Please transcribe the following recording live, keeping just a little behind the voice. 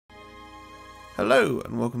Hello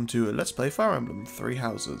and welcome to Let's Play Fire Emblem 3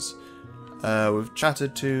 Houses. We've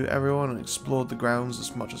chatted to everyone and explored the grounds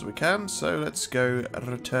as much as we can, so let's go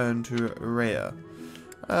return to Rhea.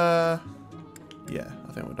 Yeah,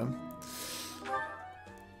 I think we're done.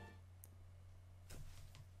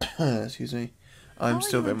 Excuse me. I'm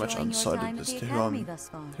still very much undecided as to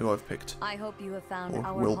who I've picked. I hope you have found Or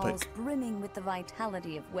our will halls pick. brimming with the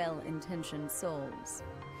vitality of well-intentioned souls.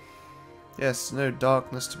 Yes, no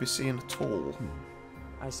darkness to be seen at all.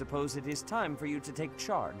 I suppose it is time for you to take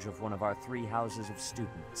charge of one of our 3 houses of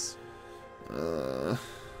students.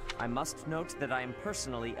 I must note that I am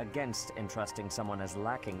personally against entrusting someone as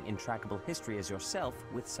lacking in trackable history as yourself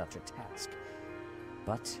with such a task.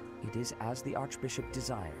 But it is as the Archbishop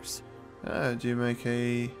desires. Do you make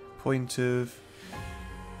a point of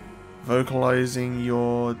vocalizing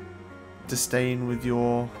your disdain with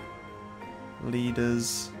your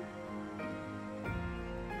leaders'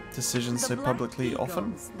 decisions so publicly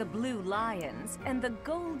often? The blue lions, and the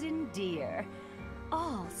golden deer.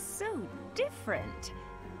 All so different.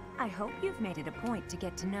 I hope you've made it a point to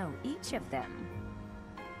get to know each of them.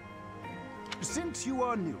 Since you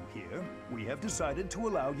are new here, we have decided to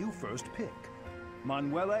allow you first pick.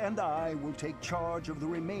 Manuela and I will take charge of the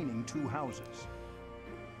remaining 2 houses.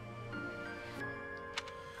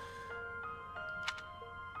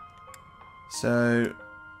 So,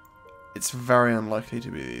 it's very unlikely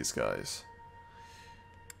to be these guys.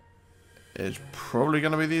 It's probably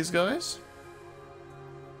going to be these guys.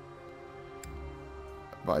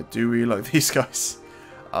 But I do really like these guys.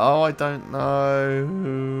 Oh, I don't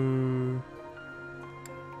know.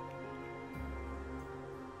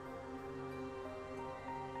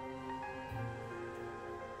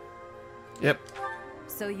 Yep.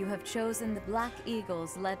 So you have chosen the Black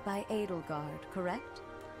Eagles led by Edelgard, correct?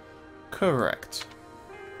 Correct.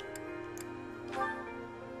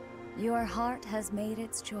 Your heart has made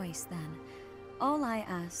its choice, then. All I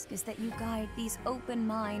ask is that you guide these open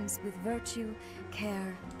minds with virtue,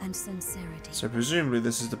 care, and sincerity. So presumably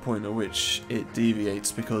this is the point at which it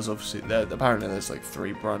deviates, because obviously apparently there's like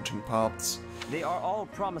 3 branching paths. They are all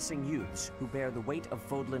promising youths who bear the weight of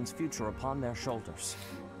Fodlan's future upon their shoulders.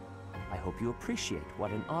 I hope you appreciate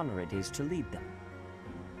what an honor it is to lead them.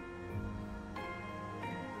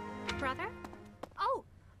 Brother? Oh,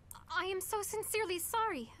 I am so sincerely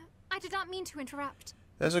sorry. I did not mean to interrupt.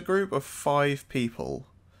 There's a group of 5 people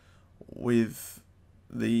with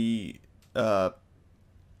the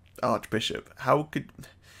Archbishop. How could...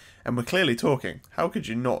 And we're clearly talking. How could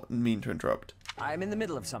you not mean to interrupt? I'm in the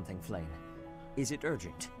middle of something, Flame. Is it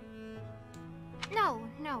urgent? No,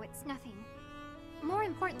 it's nothing. More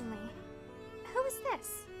importantly, who is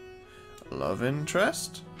this? Love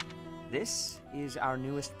interest? This is our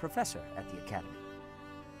newest professor at the Academy.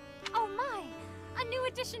 Oh my! A new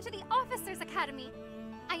addition to the Officers Academy!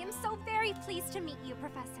 I am so very pleased to meet you,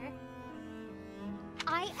 Professor.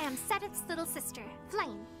 I am Sedith's little sister,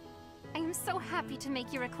 Flame. I am so happy to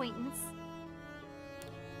make your acquaintance.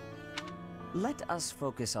 Let us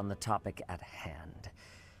focus on the topic at hand.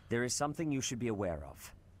 There is something you should be aware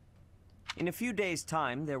of. In a few days'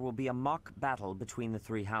 time, there will be a mock battle between the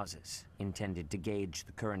 3 houses, intended to gauge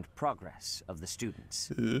the current progress of the students.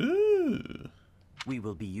 Ooh. We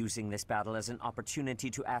will be using this battle as an opportunity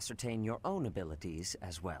to ascertain your own abilities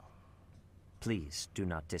as well. Please do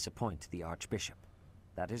not disappoint the Archbishop.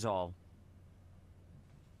 That is all.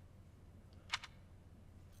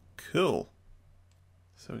 Cool.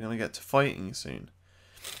 So we're going to get to fighting soon.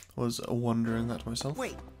 Was wondering that myself.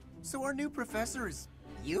 Wait, so our new professor is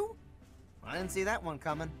you? I didn't see that one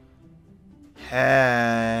coming.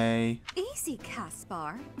 Hey. Easy,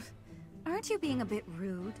 Caspar. Aren't you being a bit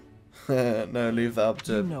rude? No, leave that up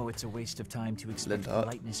to... You know it's a waste of time to expect Linda.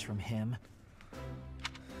 politeness from him.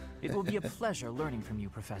 It will be a pleasure learning from you,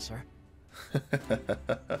 Professor.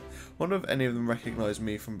 Wonder if any of them recognize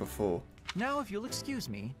me from before. Now, if you'll excuse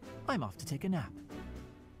me, I'm off to take a nap.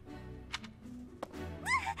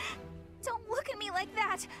 Don't look at me like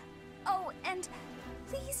that! Oh, and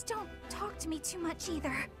please don't talk to me too much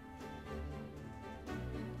either.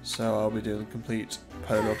 So I'll be doing the complete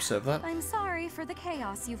polar opposite of that. I'm sorry for the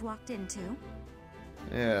chaos you've walked into.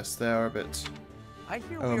 Yes, they are a bit... I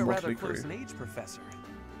hear Oh, we are motley rather close crew. in age, Professor.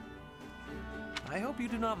 I hope you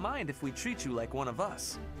do not mind if we treat you like one of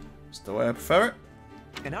us. It's the way I prefer it.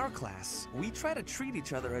 In our class, we try to treat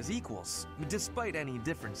each other as equals, despite any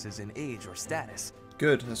differences in age or status.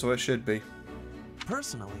 Good, that's what it should be.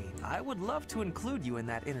 Personally, I would love to include you in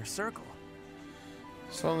that inner circle.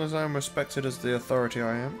 As long as I'm respected as the authority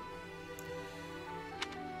I am.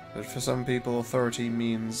 But for some people, authority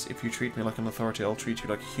means if you treat me like an authority, I'll treat you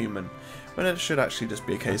like a human. When it should actually just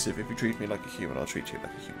be a case of if you treat me like a human, I'll treat you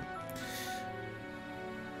like a human.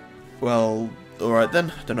 Well, alright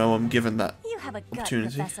then. Don't know I'm given that You have a gut,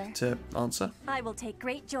 opportunity Professor. to answer. I will take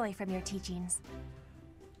great joy from your teachings.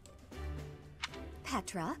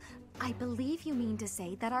 Petra, I believe you mean to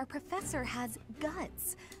say that our professor has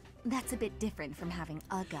guts. That's a bit different from having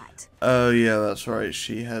a gut. Oh yeah, that's right.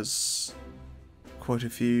 She has quite a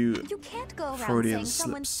few You can't go around Freudian saying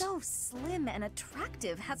someone slips. so slim and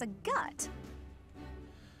attractive has a gut.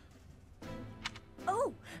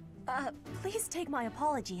 Oh, please take my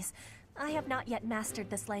apologies. I have not yet mastered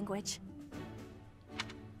this language.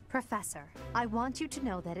 Professor, I want you to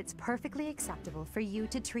know that it's perfectly acceptable for you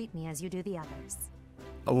to treat me as you do the others.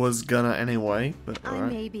 I was gonna anyway, but I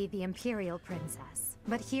alright. may be the Imperial Princess,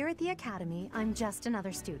 but here at the Academy, I'm just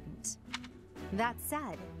another student. That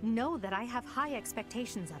said, know that I have high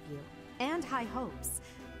expectations of you, and high hopes.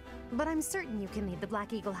 But I'm certain you can lead the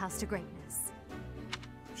Black Eagle House to greatness.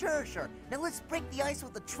 Sure, sure. Now let's break the ice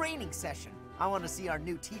with a training session. I want to see our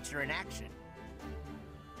new teacher in action.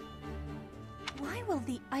 Why will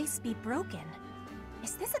the ice be broken?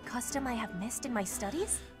 Is this a custom I have missed in my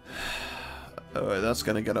studies? Alright, that's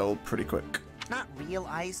gonna get old pretty quick. Not real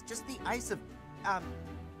ice, just the ice of,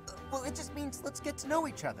 well, it just means let's get to know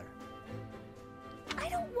each other. I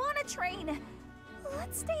don't want to train.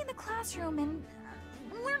 Let's stay in the classroom and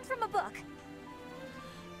learn from a book.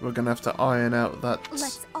 We're gonna have to iron out that.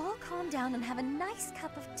 Let's all calm down and have a nice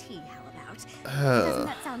cup of tea, how about? Doesn't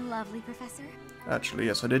that sound lovely, Professor? Actually,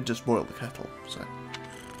 yes, I did just boil the kettle, so.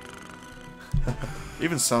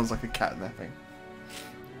 Even sounds like a cat napping.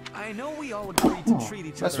 I know we all agreed to treat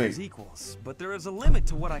each That's other me. as equals, but there is a limit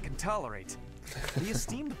to what I can tolerate. The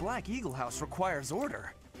esteemed Black Eagle House requires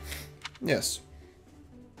order. Yes.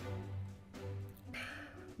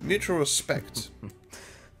 Mutual respect.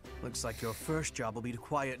 Looks like your first job will be to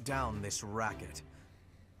quiet down this racket.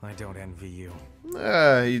 I don't envy you.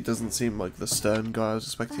 He doesn't seem like the stern guy I was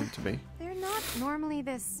expecting him to be. They're not normally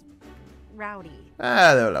this rowdy.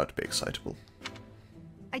 They're allowed to be excitable.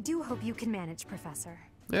 I do hope you can manage, Professor.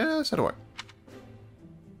 Yeah, so do I.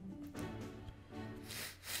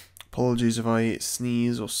 Apologies if I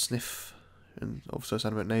sneeze or sniff, and also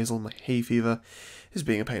sound a bit nasal. My hay fever is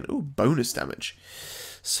being a pain. Ooh, bonus damage.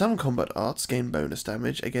 Some combat arts gain bonus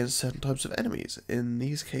damage against certain types of enemies. In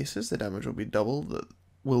these cases, the damage will be double the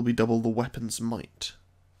weapon's might.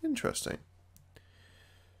 Interesting.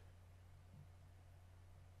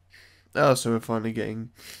 Oh, so we're finally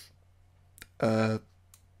getting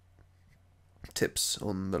tips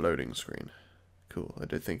on the loading screen. Cool. I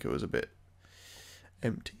did think it was a bit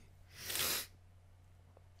empty.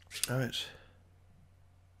 Alright.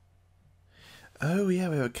 Oh yeah,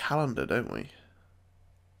 we have a calendar, don't we?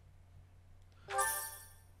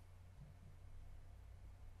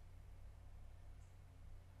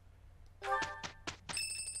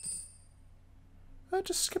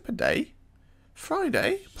 Just skip a day.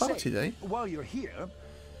 Friday? Party day? While you're here,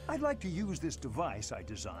 I'd like to use this device I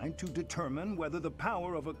designed to determine whether the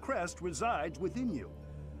power of a crest resides within you.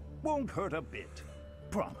 Won't hurt a bit.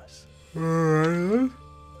 Promise. You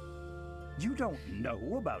don't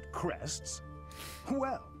know about crests?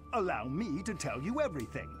 Well, allow me to tell you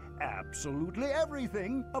everything, absolutely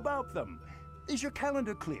everything about them. Is your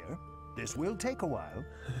calendar clear? This will take a while.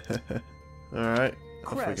 Alright,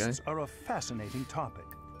 off we go. Crests are a fascinating topic,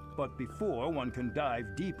 but before one can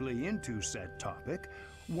dive deeply into said topic,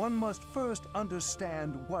 one must first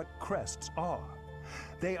understand what crests are.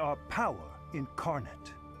 They are power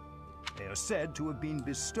incarnate. They are said to have been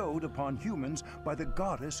bestowed upon humans by the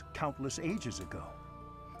goddess countless ages ago.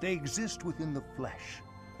 They exist within the flesh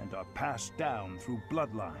and are passed down through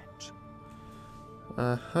bloodlines.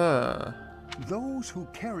 Uh-huh. Those who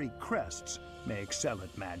carry crests may excel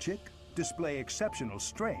at magic, display exceptional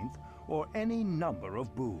strength, or any number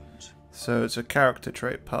of boons. So it's a character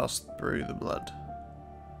trait passed through the blood.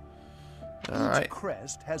 Alright. Each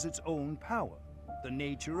crest has its own power, the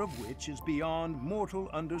nature of which is beyond mortal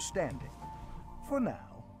understanding. For now.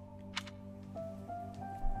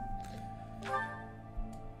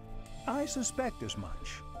 I suspect as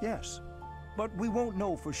much, yes. But we won't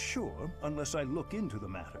know for sure unless I look into the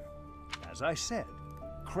matter. As I said,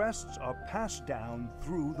 crests are passed down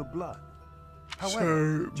through the blood.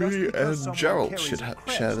 However, So just me because and someone Gerald carries should a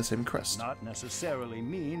crest share the same crest. does not necessarily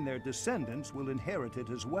mean their descendants will inherit it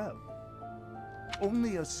as well.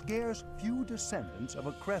 Only a scarce few descendants of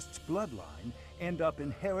a crest's bloodline end up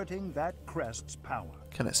inheriting that crest's power.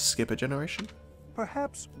 Can I skip a generation?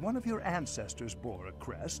 Perhaps one of your ancestors bore a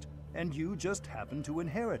crest, and you just happen to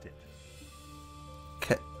inherit it.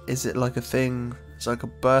 is it like a thing, it's like a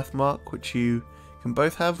birthmark which you can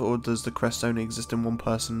both have, or does the crest only exist in one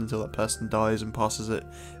person until that person dies and passes it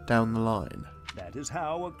down the line? That is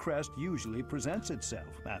how a crest usually presents itself,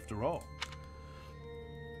 after all.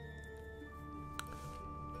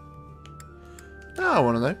 Oh, I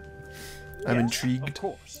want to know. I'm Yes, intrigued. Of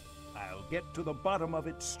course. I'll get to the bottom of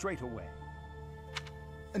it straight away.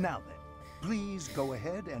 Now then, please go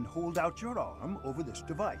ahead and hold out your arm over this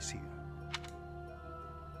device here.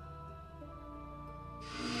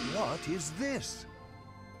 What is this?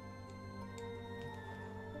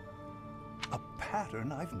 A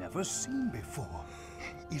pattern I've never seen before.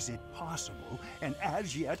 Is it possible an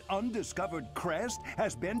as yet undiscovered crest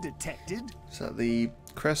has been detected? Is that the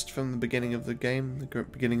crest from the beginning of the game? The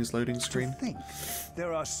beginning's loading screen? To think,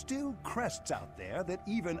 there are still crests out there that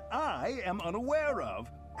even I am unaware of.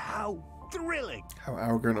 How thrilling! How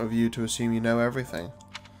arrogant of you to assume you know everything.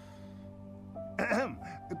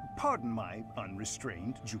 Pardon my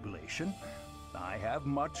unrestrained jubilation. I have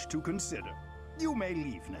much to consider. You may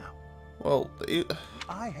leave now. Well,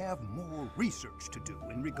 I have more research to do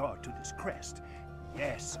in regard to this crest.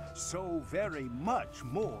 Yes, so very much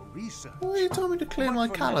more research. well, you told me to clear But my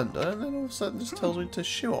for calendar, now- and then all of a sudden just tells me to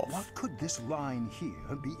shoo off. What could this line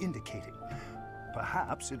here be indicating?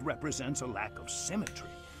 Perhaps it represents a lack of symmetry.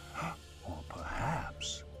 Or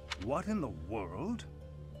perhaps, what in the world?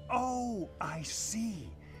 Oh, I see.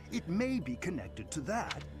 It may be connected to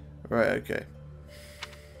that. Right, okay.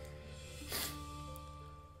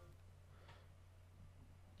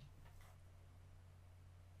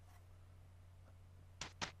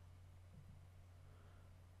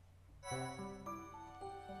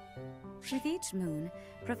 With each moon,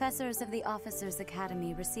 professors of the Officers'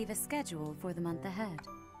 Academy receive a schedule for the month ahead.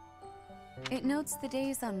 It notes the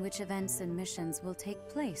days on which events and missions will take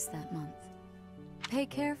place that month. Pay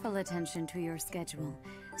careful attention to your schedule,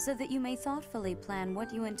 so that you may thoughtfully plan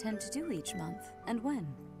what you intend to do each month, and when.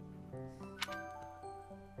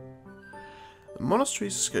 The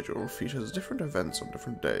monastery's schedule features different events on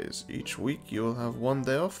different days. Each week you will have one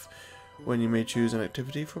day off, when you may choose an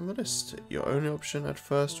activity from the list. Your only option at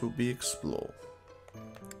first will be explore.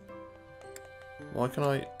 Why can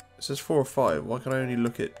I... It says 4 or 5. Why can I only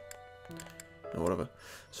look at... No, whatever.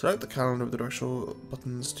 Select the calendar with the directional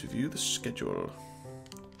buttons to view the schedule.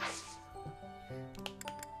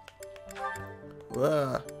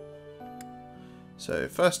 Wah. So,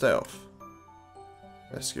 first day off.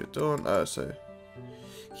 Rescue at dawn. Oh, so...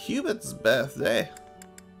 Hubert's birthday.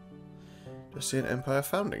 Justinian Empire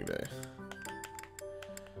Founding Day.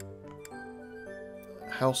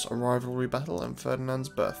 House Rivalry Battle and Ferdinand's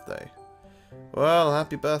birthday. Well,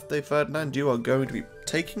 happy birthday, Ferdinand. You are going to be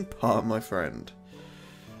taking part, my friend.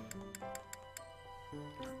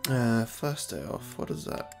 First day off. What is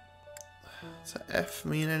that? Does that F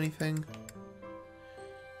mean anything?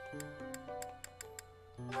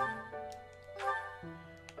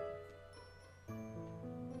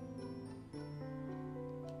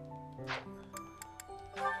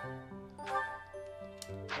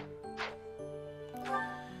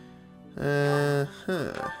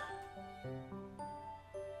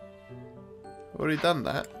 Already done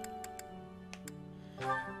that.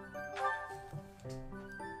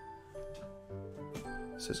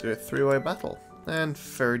 Says go 3-way battle. And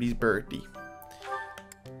Ferdy's birdie.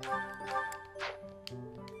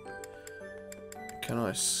 Can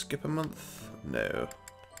I skip a month? No.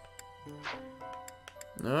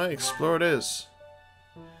 Alright, explore it is.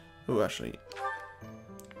 Oh, actually.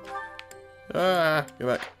 Ah, go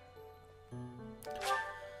back.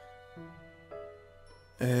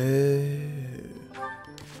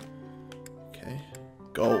 Okay.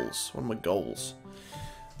 Goals. What are my goals?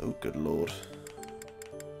 Oh, good lord.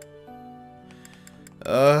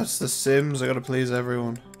 It's The Sims. I gotta please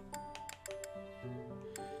everyone.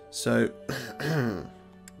 So,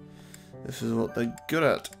 this is what they're good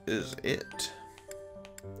at, is it?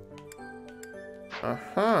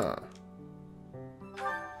 Aha.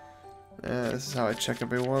 This is how I check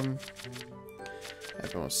everyone.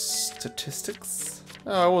 Everyone's statistics.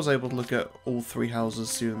 Oh, I was able to look at all 3 houses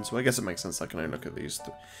soon, so I guess it makes sense I can only look at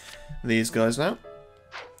these guys now.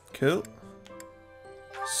 Cool.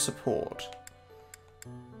 Support.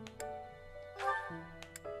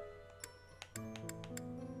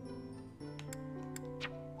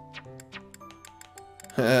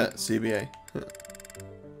 CBA.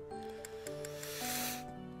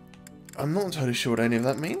 I'm not entirely sure what any of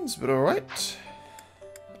that means, but alright.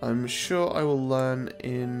 I'm sure I will learn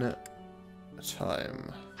in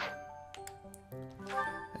time.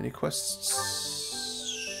 Any quests?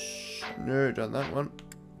 No, done that one.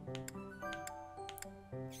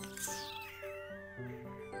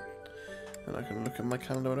 can look at my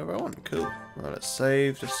calendar whenever I want. Cool. Right, let's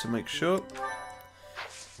save just to make sure.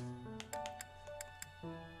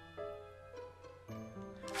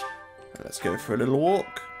 Let's go for a little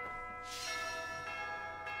walk.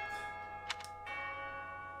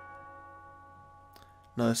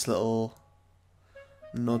 Nice little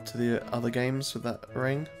nod to the other games with that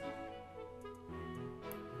ring.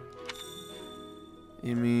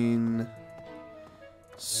 You mean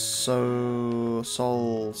Soul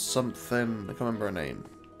something? I can't remember her name.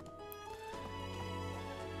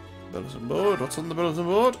 Bulletin board. What's on the bulletin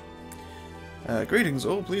board? Greetings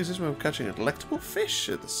all. Please this way catching a delectable fish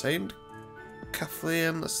at the Saint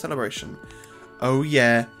Kathleen celebration. Oh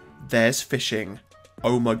yeah, there's fishing.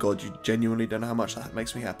 Oh my god, you genuinely don't know how much that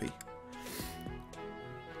makes me happy.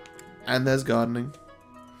 And there's gardening.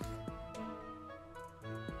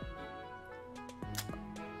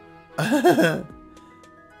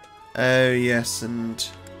 Oh yes, and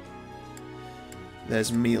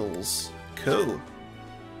there's meals. Cool.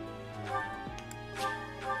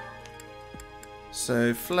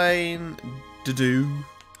 So Flame, Dudu,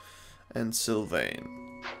 and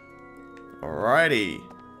Sylvain. Alrighty.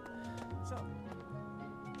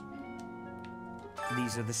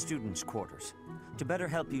 These are the students' quarters. To better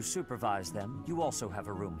help you supervise them, you also have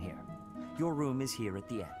a room here. Your room is here at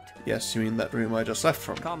the end. Yes, you mean that room I just left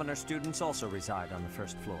from. Commoner students also reside on the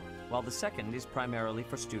first floor, while the second is primarily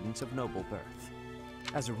for students of noble birth.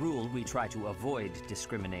 As a rule, we try to avoid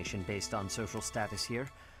discrimination based on social status here,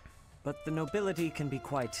 but the nobility can be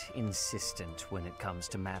quite insistent when it comes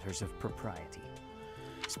to matters of propriety.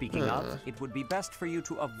 Speaking of, it would be best for you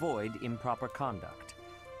to avoid improper conduct.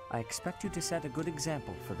 I expect you to set a good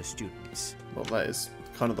example for the students. Well, that is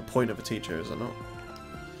kind of the point of a teacher, is it not?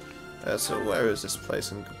 So where is this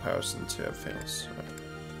place in comparison to everything else? Right.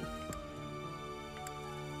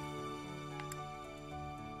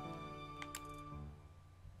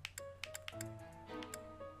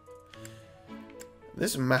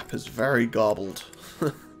 This map is very garbled.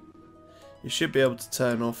 You should be able to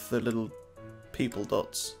turn off the little people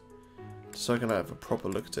dots so I can have a proper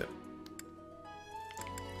look at it.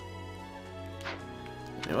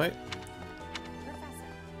 Anyway.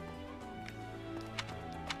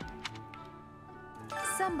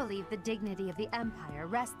 Some believe the dignity of the Empire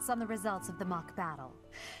rests on the results of the mock battle.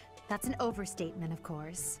 That's an overstatement, of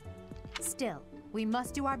course. Still, we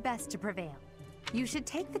must do our best to prevail. You should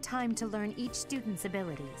take the time to learn each student's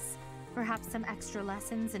abilities. Perhaps some extra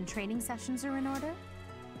lessons and training sessions are in order?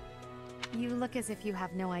 You look as if you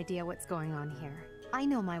have no idea what's going on here. I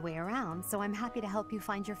know my way around, so I'm happy to help you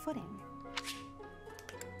find your footing.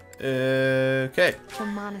 Okay. The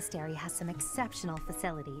monastery has some exceptional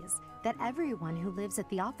facilities that everyone who lives at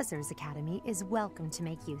the Officers' Academy is welcome to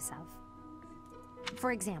make use of.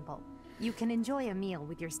 For example, you can enjoy a meal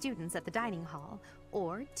with your students at the dining hall,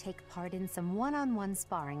 or take part in some one-on-one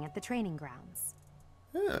sparring at the training grounds.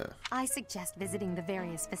 I suggest visiting the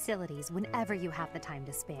various facilities whenever you have the time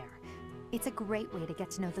to spare. It's a great way to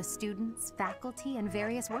get to know the students, faculty, and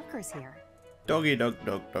various workers here. Doggy dog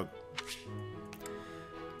dog dog.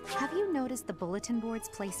 Have you noticed the bulletin boards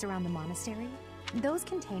placed around the monastery? Those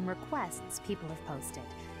contain requests people have posted,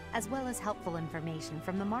 as well as helpful information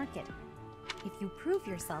from the market. If you prove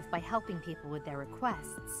yourself by helping people with their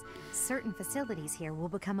requests, certain facilities here will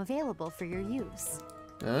become available for your use.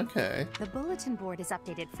 Okay. The bulletin board is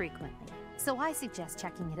updated frequently, so I suggest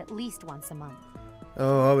checking it at least once a month.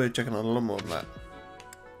 Oh, I'll be checking on a lot more than that.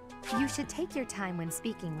 You should take your time when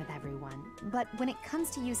speaking with everyone, but when it comes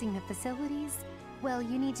to using the facilities, well,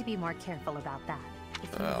 you need to be more careful about that.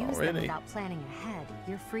 If you use them without planning ahead,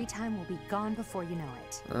 your free time will be gone before you know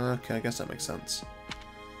it. Okay, I guess that makes sense.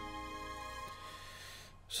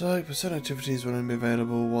 So, percent activities will only be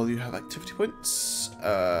available while you have activity points.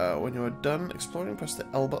 When you are done exploring, press the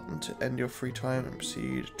L button to end your free time and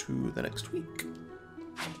proceed to the next week.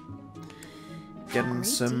 Getting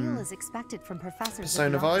some deal is expected from professors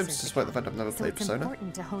Persona vibes, despite the fact I've never played Persona. It's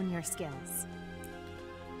important to hone your skills.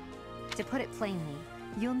 To put it plainly,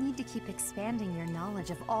 you'll need to keep expanding your knowledge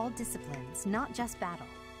of all disciplines, not just battle.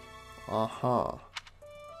 Aha.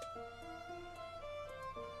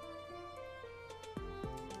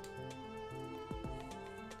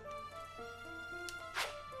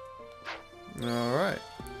 Alright.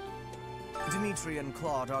 Dimitri and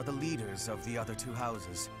Claude are the leaders of the other two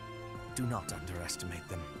houses. Do not underestimate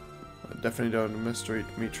them. I definitely don't underestimate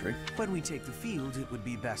Dimitri. When we take the field, it would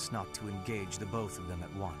be best not to engage the both of them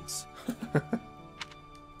at once.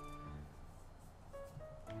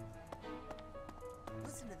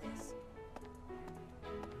 Listen to this.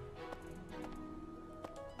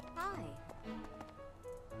 Hi.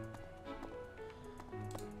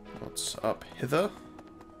 What's up hither.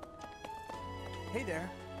 Hey there.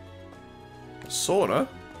 Sauna?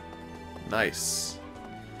 Nice.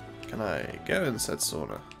 Can I go in said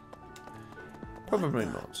sauna? Probably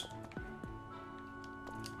not.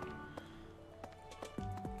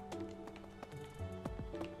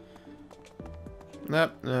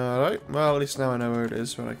 Nope. Alright. Well, at least now I know where it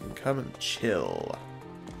is, where I can come and chill.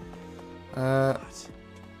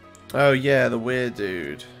 Oh yeah, the weird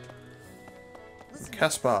dude.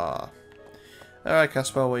 Caspar. Alright,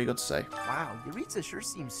 Caspar, what you got to say? Wow, Yuritsa sure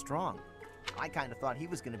seems strong. I kind of thought he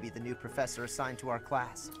was going to be the new professor assigned to our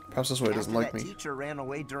class. Perhaps that's why he doesn't like After me. that teacher ran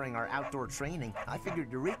away during our outdoor training, I figured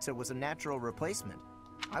Yuritsa was a natural replacement.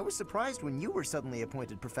 I was surprised when you were suddenly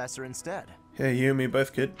appointed professor instead. Yeah, you and me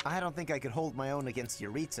both, kid. I don't think I could hold my own against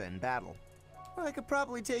Yuritsa in battle. I could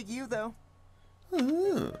probably take you, though.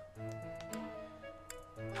 Ooh.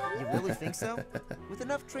 You really think so? With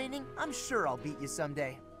enough training, I'm sure I'll beat you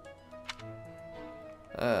someday.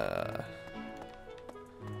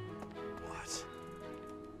 What?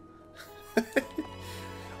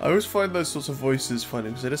 I always find those sorts of voices funny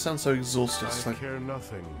because they just sound so exhausted. I care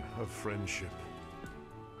nothing of friendship.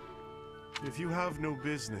 If you have no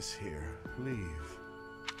business here, leave.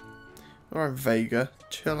 Alright, Vega,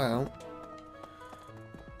 chill out.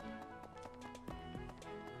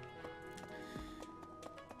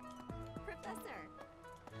 Professor.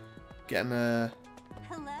 Getting Hello.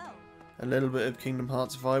 a little bit of Kingdom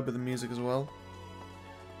Hearts vibe with the music as well.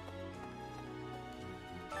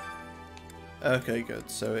 Okay, good.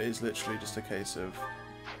 So it is literally just a case of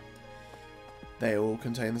they all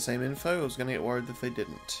contain the same info. I was going to get worried if they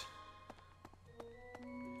didn't.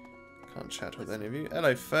 Can't chat with any of you.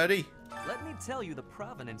 Hello, Ferdy. Let me tell you the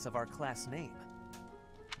provenance of our class name.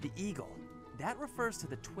 The eagle. That refers to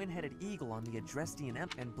the twin-headed eagle on the Adrestian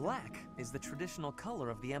Empire, and black is the traditional color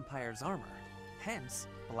of the Empire's armor. Hence,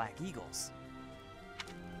 black eagles.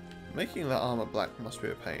 Making that armor black must be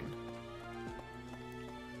a pain.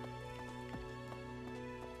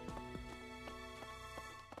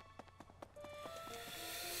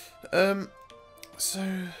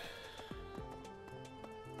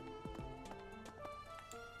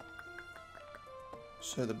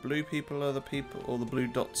 So the blue people are the people, or the blue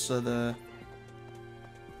dots are the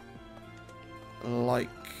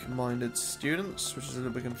like-minded students, which is a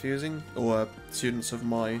little bit confusing, or students of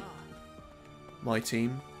my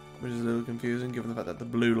team, which is a little confusing given the fact that the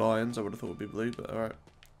blue lions I would have thought would be blue, but alright.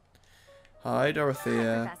 Hi, Dorothea.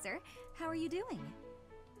 Hi, Professor. How are you doing?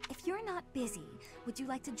 If you're not busy, would you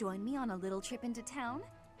like to join me on a little trip into town?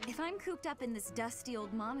 If I'm cooped up in this dusty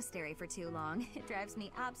old monastery for too long, it drives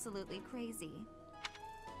me absolutely crazy.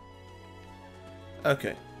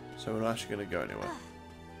 Okay, so we're not actually going to go anywhere.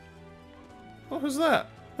 What was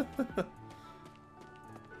that?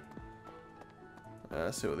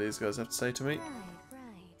 Let's see what these guys have to say to me.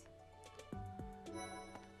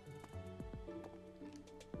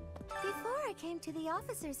 Before I came to the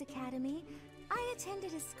Officers Academy, I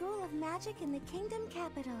attended a school of magic in the Kingdom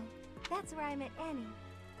Capital. That's where I met Annie.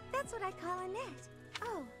 That's what I call Annette.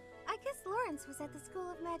 Oh, I guess Lawrence was at the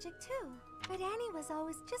School of Magic too. But Annie was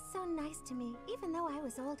always just so nice to me, even though I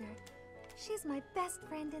was older. She's my best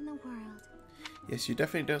friend in the world. Yes, you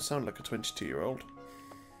definitely don't sound like a 22-year-old.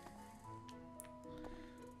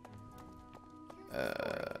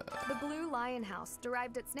 The Blue Lion House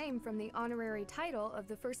derived its name from the honorary title of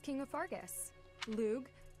the first king of Fargus. Lug,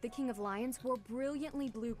 the king of lions, wore brilliantly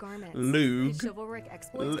blue garments. Lug? His chivalric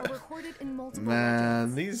exploits are recorded in multiple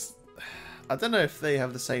Man, legends. these... I don't know if they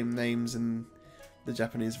have the same names in the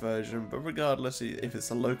Japanese version, but regardless if it's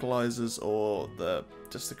the localizers or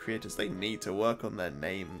just the creators, they need to work on their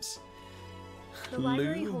names. The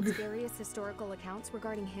library Lug. holds various historical accounts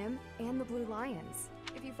regarding him and the Blue Lions.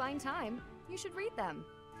 If you find time, you should read them.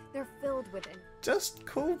 They're filled with it. Just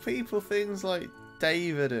call people things like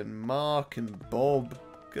David and Mark and Bob.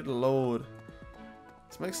 Good lord.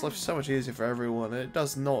 This makes life so much easier for everyone, and it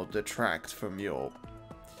does not detract from your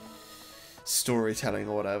storytelling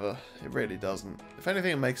or whatever. It really doesn't. If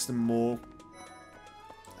anything, it makes them more,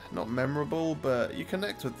 not memorable, but you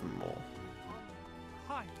connect with them more.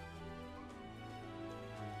 Hi.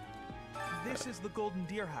 This is the Golden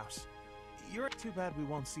Deer House. You're too bad we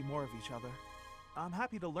won't see more of each other. I'm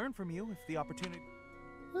happy to learn from you if the opportunity...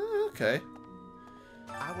 Okay.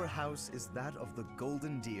 Our house is that of the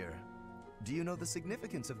Golden Deer. Do you know the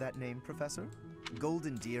significance of that name, Professor?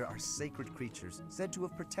 Golden deer are sacred creatures, said to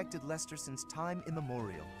have protected Leicester since time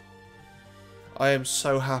immemorial. I am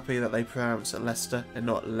so happy that they pronounce it Leicester and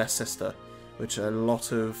not Leicester, which a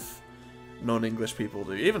lot of non-English people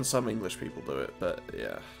do. Even some English people do it, but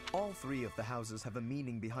yeah. All three of the houses have a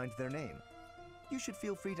meaning behind their name. You should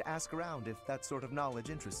feel free to ask around if that sort of knowledge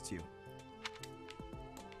interests you.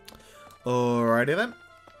 Alrighty then.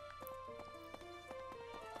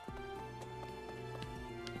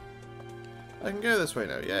 I can go this way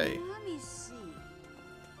now, yay. Let me see.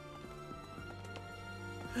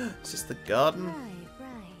 Is this the garden? Right.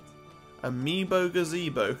 Amiibo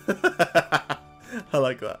gazebo. I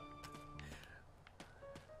like that.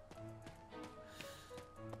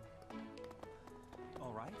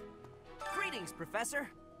 All right. Greetings,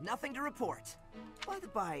 Professor. Nothing to report. By the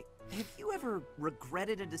by, have you ever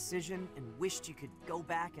regretted a decision and wished you could go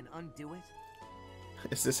back and undo it?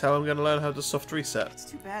 Is this how I'm going to learn how to soft reset? It's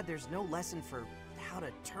too bad there's no lesson for how to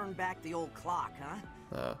turn back the old clock,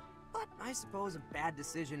 huh? But I suppose a bad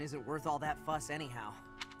decision isn't worth all that fuss anyhow.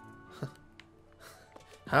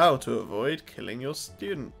 How to avoid killing your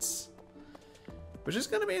students. Which is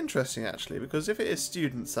going to be interesting, actually, because if it is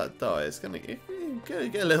students that die, it's going to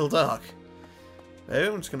get a little dark. Maybe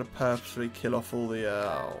I'm just going to purposefully kill off all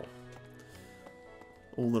the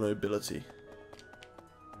nobility.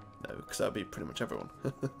 No, because that would be pretty much everyone.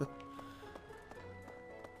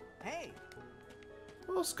 Hey!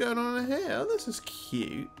 What's going on in here? Oh, this is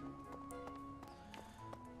cute.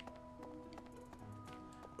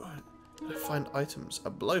 Did I find items?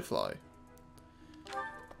 A blowfly.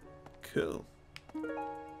 Cool.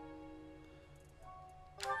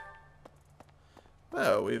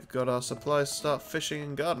 Well, we've got our supplies to start fishing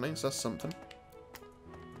and gardening, so that's something.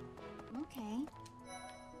 Okay.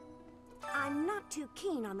 I'm not too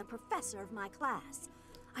keen on the professor of my class.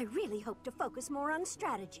 I really hope to focus more on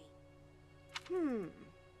strategy.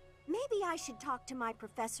 Maybe I should talk to my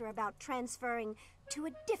professor about transferring to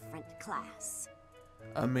a different class.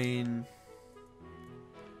 I mean...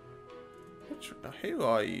 Who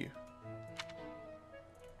are you?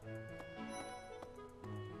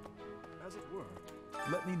 As it were.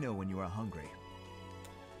 Let me know when you are hungry.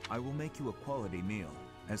 I will make you a quality meal,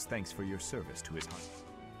 as thanks for your service to his hunt.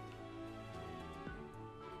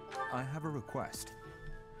 I have a request.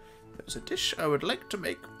 There's a dish I would like to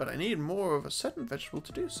make, but I need more of a certain vegetable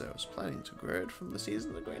to do so. I was planning to grow it from the seeds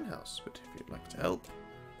in the greenhouse, but if you'd like to help,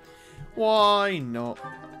 why not?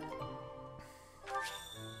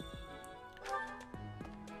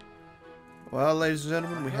 Well, ladies and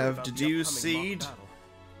gentlemen, we have deduced seed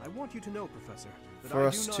I want you to know, Professor, that for I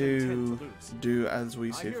us do not to intend to lose. do as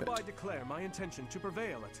we see I fit. hereby declare my intention to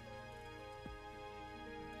prevail at...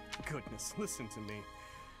 Goodness, listen to me.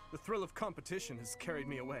 The thrill of competition has carried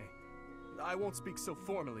me away. I won't speak so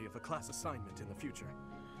formally of a class assignment in the future.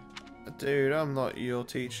 Dude, I'm not your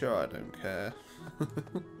teacher, I don't care.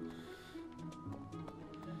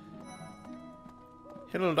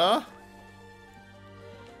 Hilda?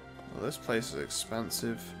 Well, this place is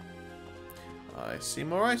expansive. I see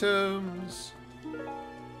more items.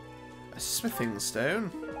 A smithing stone.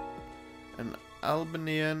 An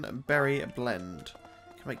Albanian berry blend.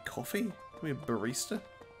 Can I make coffee? Can we be a barista?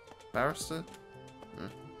 Barrister?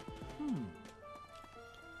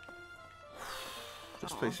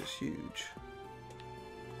 This place is huge.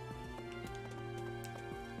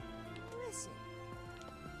 Listen.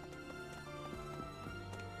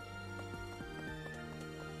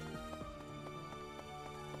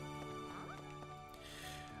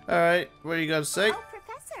 Alright, what do you got to say? Oh,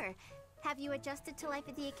 Professor! Have you adjusted to life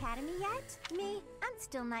at the academy yet? Me? I'm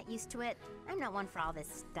still not used to it. I'm not one for all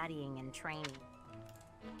this studying and training.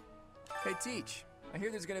 Hey, Teach. I hear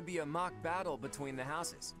there's gonna be a mock battle between the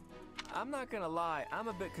houses. I'm not gonna lie, I'm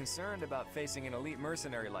a bit concerned about facing an elite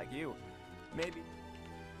mercenary like you. Maybe...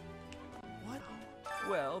 What?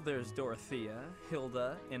 Well, there's Dorothea,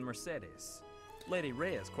 Hilda, and Mercedes. Lady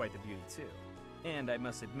Rhea's quite the beauty, too. And I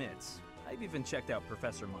must admit, I've even checked out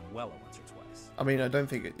Professor Manuela once or twice. I mean, I don't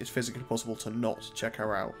think it's physically possible to not check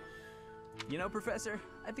her out. You know, Professor,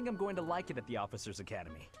 I think I'm going to like it at the Officers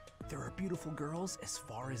Academy. There are beautiful girls as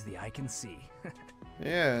far as the eye can see.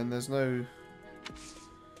 Yeah, and there's no...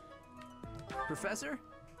 Professor,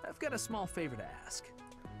 I've got a small favor to ask.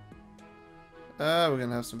 We're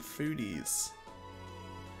gonna have some foodies.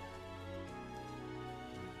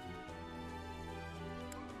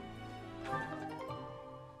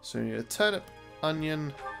 So we need a turnip,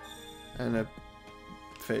 onion, and a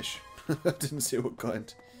fish. I didn't see what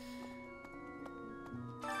kind.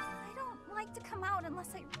 I don't like to come out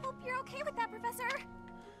unless I hope you're okay with that, Professor.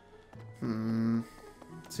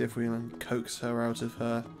 See if we can coax her out of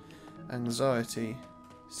her anxiety.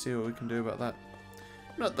 See what we can do about that.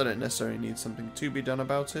 Not that it necessarily needs something to be done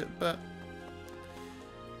about it, but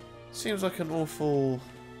seems like an awful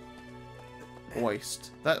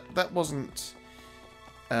waste. That wasn't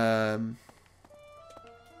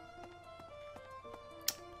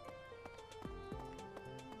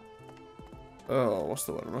Oh, what's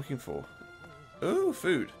the word I'm looking for? Ooh,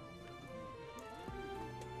 food.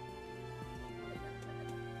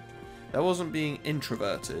 That wasn't being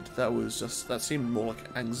introverted. That was just, that seemed more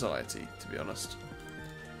like anxiety, to be honest.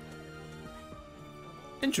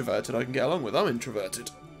 Introverted I can get along with. I'm introverted.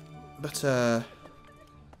 But,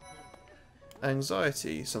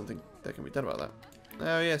 anxiety, something that can be done about that.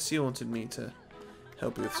 Oh, yes, you wanted me to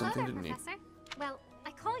help you with something, Hello there, didn't Professor. Well,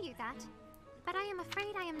 I call you that, but I am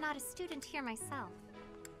afraid I am not a student here myself.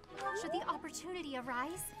 Should the opportunity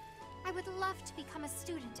arise, I would love to become a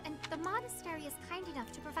student, and the monastery is kind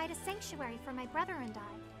enough to provide a sanctuary for my brother and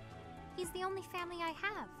I. He's the only family I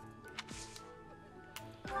have.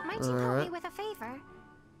 Might you help me with a favor?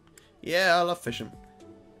 Yeah, I love fishing.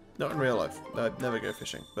 Not in real life. I'd never go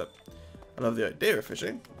fishing, but I love the idea of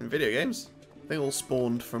fishing in video games. They all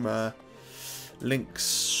spawned from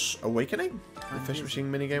Link's Awakening, the fish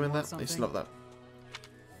fishing minigame in that. I used to love that.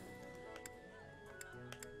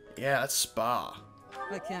 Yeah, that's Spa.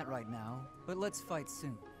 I can't right now, but let's fight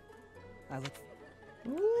soon. I look.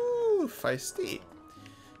 Ooh, feisty.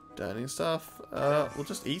 Dining stuff. We'll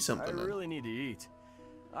just eat something I then. really need to eat.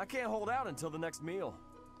 I can't hold out until the next meal.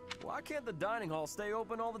 Why can't the dining hall stay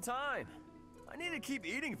open all the time? I need to keep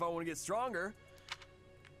eating if I want to get stronger.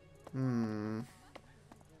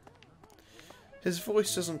 His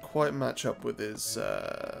voice doesn't quite match up with his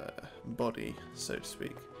body, so to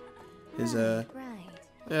speak. His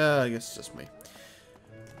yeah, I guess it's just me.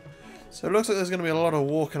 So it looks like there's going to be a lot of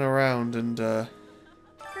walking around and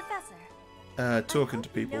talking to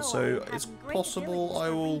people. So it's possible I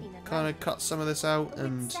will kind of cut some of this out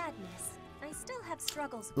and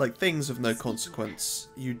like things of no consequence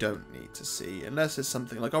you don't need to see unless it's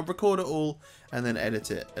something like I'll record it all and then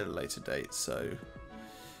edit it at a later date. So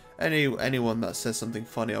anyone that says something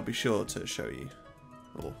funny, I'll be sure to show you,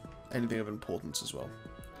 or anything of importance as well.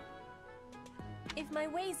 If my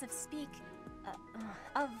ways of speech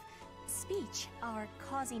are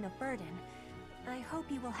causing a burden, I hope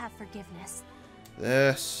you will have forgiveness.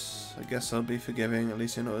 Yes, I guess I'll be forgiving. At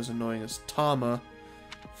least you're not as annoying as Tama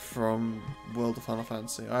from World of Final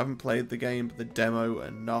Fantasy. I haven't played the game, but the demo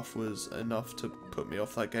was enough to put me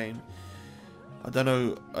off that game. I don't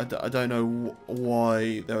know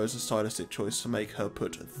why there was a stylistic choice to make her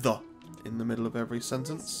put the in the middle of every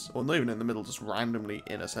sentence, or not even in the middle, just randomly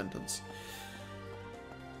in a sentence.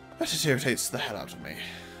 That just irritates the hell out of me.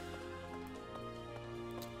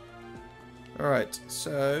 Alright,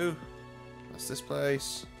 so that's this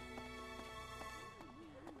place.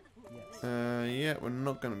 Yeah, we're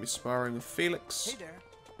not going to be sparring with Felix. Hey there.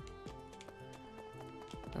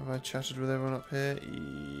 Have I chatted with everyone up here?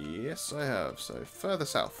 Yes, I have. So, further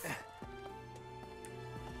south.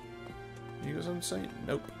 You got something to say?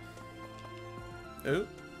 Nope. Oh,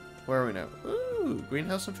 where are we now? Ooh,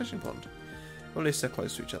 greenhouse and fishing pond. Well, at least they're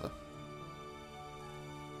close to each other.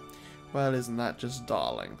 Well, isn't that just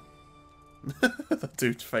darling? That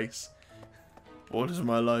dude's face. What is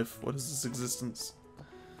my life? What is this existence?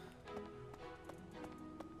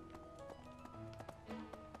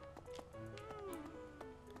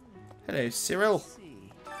 Hello, Cyril.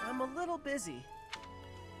 I'm a little busy.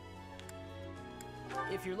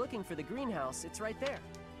 If you're looking for the greenhouse, it's right there.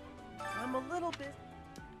 I'm a little bit.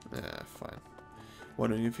 Yeah, fine.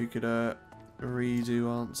 Wondering if you could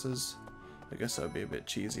redo answers. I guess that would be a bit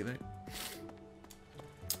cheesy though.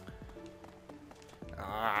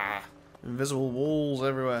 Ah, invisible walls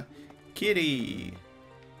everywhere. Kitty.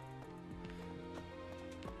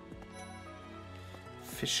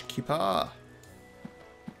 Fish keeper.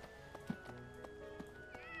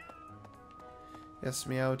 Yes,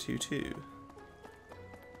 meow too.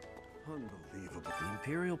 Unbelievable. The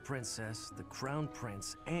Imperial Princess, the Crown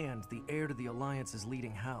Prince, and the heir to the Alliance's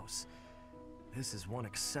leading house. This is one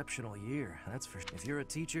exceptional year, that's for sure. If you're a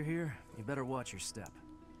teacher here, you better watch your step.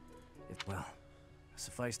 Well,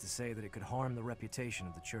 suffice to say that it could harm the reputation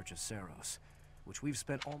of the Church of Seiros, which we've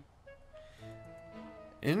spent all...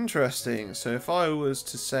 Interesting. So if I was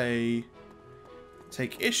to say...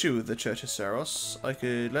 take issue with the Church of Seiros, I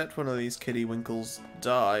could let one of these kiddywinkles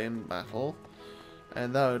die in battle,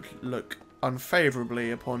 and that would look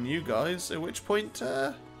unfavourably upon you guys, at which point,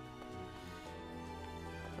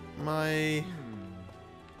 my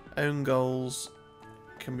own goals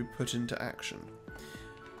can be put into action.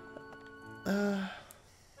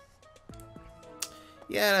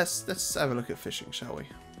 Yeah, let's have a look at fishing, shall we?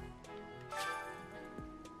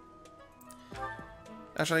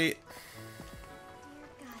 Actually,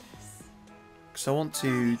 because I want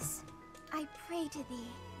to... I pray to thee.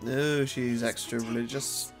 No, she's extra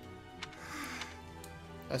religious.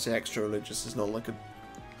 I say extra religious, it's not like a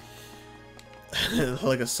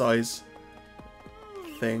like a size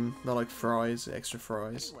thing, not like fries, extra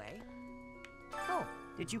fries. Anyway. Oh,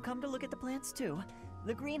 did you come to look at the plants too?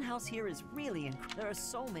 The greenhouse here is really incredible. There are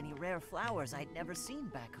so many rare flowers I'd never seen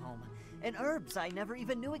back home, and herbs I never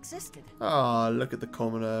even knew existed. Ah, look at the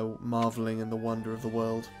commoner marveling in the wonder of the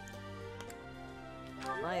world.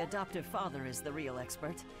 My adoptive father is the real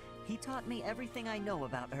expert. He taught me everything I know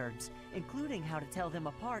about herbs, including how to tell them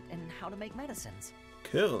apart and how to make medicines.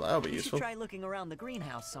 Cool, that'll be You useful. should try looking around the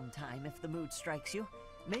greenhouse sometime if the mood strikes you.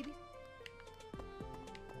 Maybe.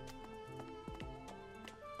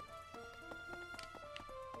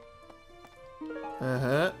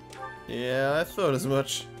 Uh-huh. Yeah, I thought as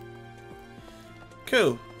much.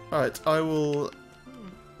 Cool. Alright, I will...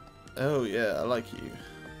 Oh yeah, I like you.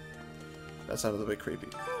 That sounded a bit creepy.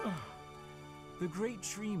 The Great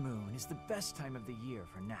Tree Moon is the best time of the year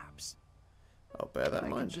for naps. I'll bear that in I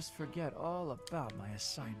can mind. just forget all about my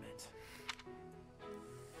assignment.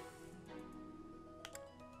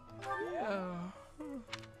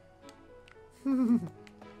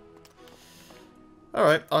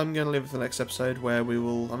 Alright, I'm going to leave it for the next episode where we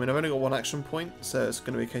will... I mean, I've only got one action point, so it's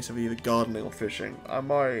going to be a case of either gardening or fishing. I'm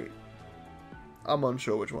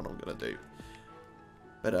unsure which one I'm going to do.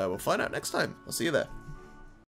 But we'll find out next time. I'll see you there.